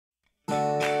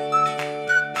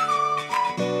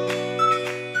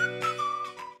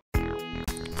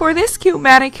For this cute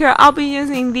manicure, I'll be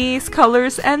using these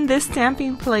colors and this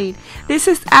stamping plate. This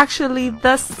is actually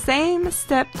the same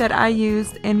step that I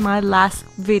used in my last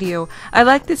video. I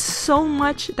liked it so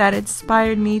much that it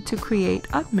inspired me to create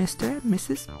a Mr. and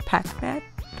Mrs. Pac-Man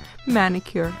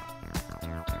manicure.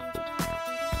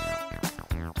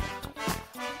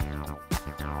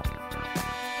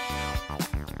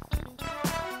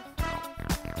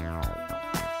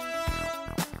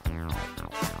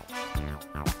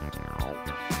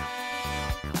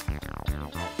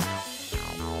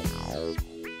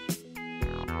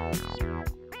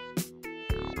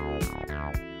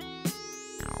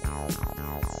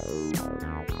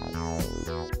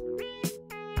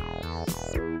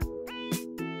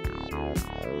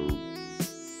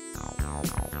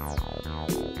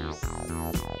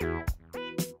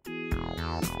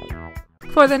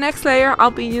 For the next layer, I'll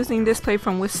be using this plate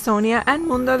from Winstonia and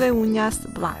Mundo de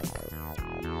Uñas Black.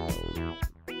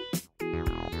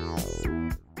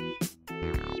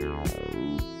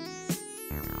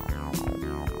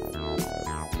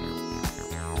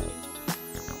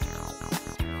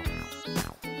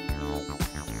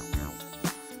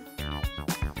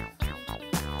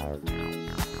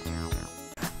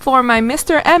 For my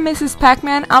Mr. and Mrs.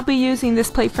 Pac-Man, I'll be using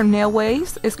this plate from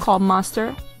Nailways. It's called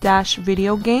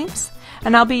Monster-Video Games.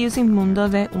 And I'll be using Mundo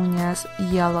de Uñas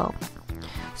yellow.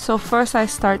 So first I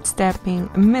start stamping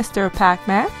Mr.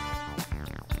 Pac-Man.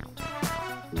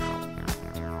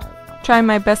 Trying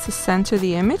my best to center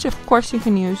the image. Of course you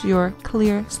can use your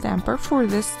clear stamper for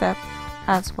this step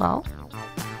as well.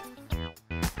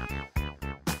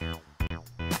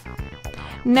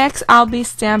 Next I'll be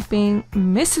stamping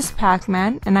Mrs.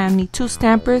 Pac-Man, and I need two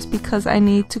stampers because I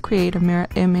need to create a mirror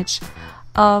image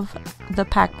of the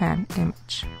Pac-Man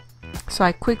image. So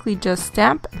I quickly just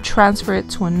stamp and transfer it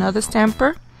to another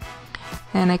stamper,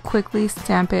 and I quickly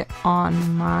stamp it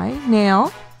on my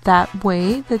nail. That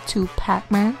way the two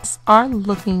Pac-Mans are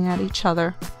looking at each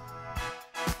other.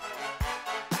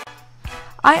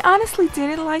 I honestly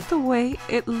didn't like the way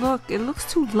it looked. It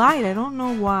looks too light. I don't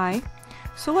know why.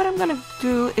 So what I'm going to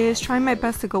do is try my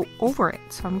best to go over it.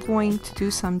 So I'm going to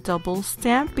do some double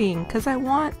stamping because I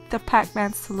want the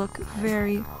Pac-Mans to look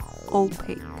very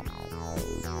opaque.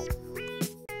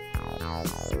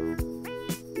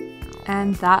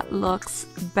 And that looks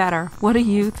better. What do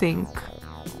you think?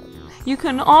 You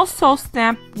can also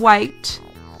stamp white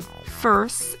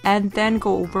first and then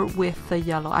go over with the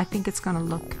yellow. I think it's going to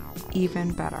look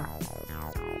even better.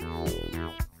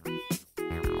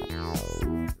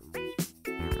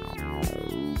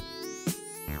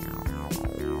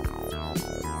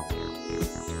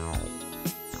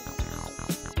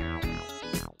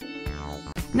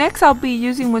 Next, I'll be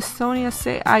using Winstonia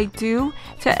Say I Do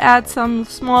to add some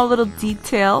small little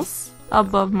details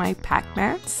above my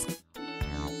Pac-Mans.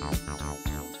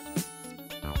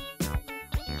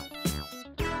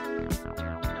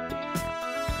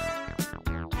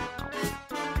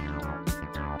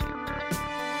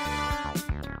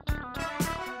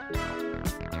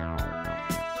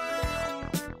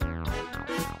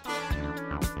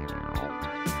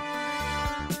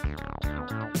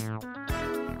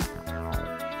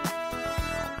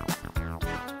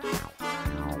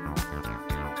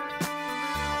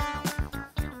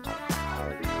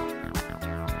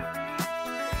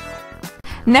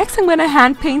 Next, I'm going to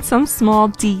hand paint some small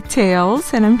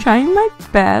details, and I'm trying my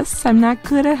best. I'm not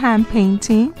good at hand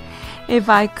painting. If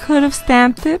I could have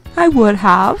stamped it, I would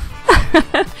have.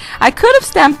 I could have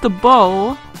stamped the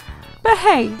bow, but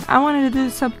hey, I wanted to do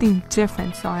something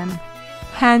different, so I'm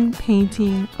hand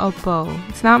painting a bow.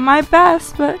 It's not my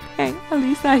best, but hey, at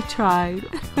least I tried.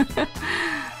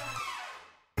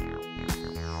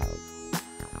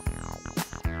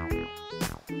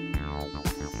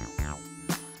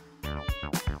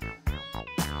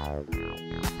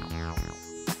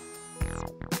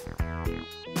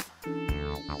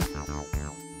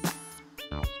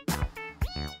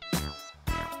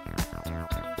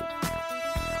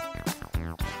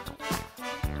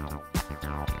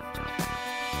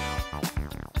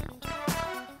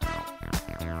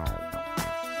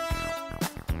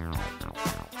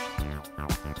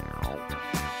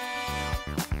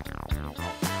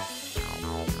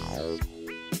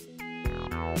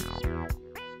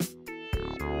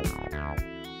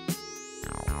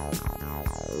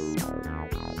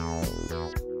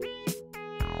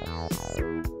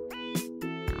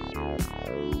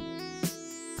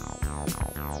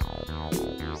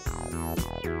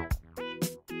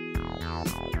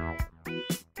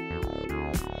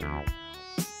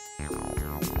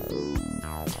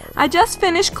 I just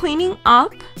finished cleaning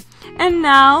up, and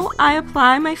now I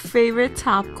apply my favorite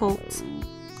top coat.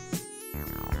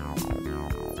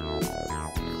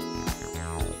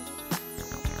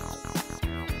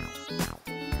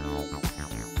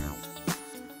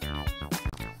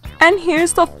 And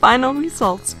here's the final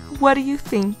results. What do you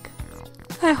think?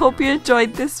 I hope you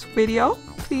enjoyed this video.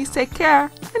 Please take care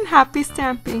and happy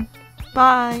stamping.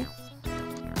 Bye.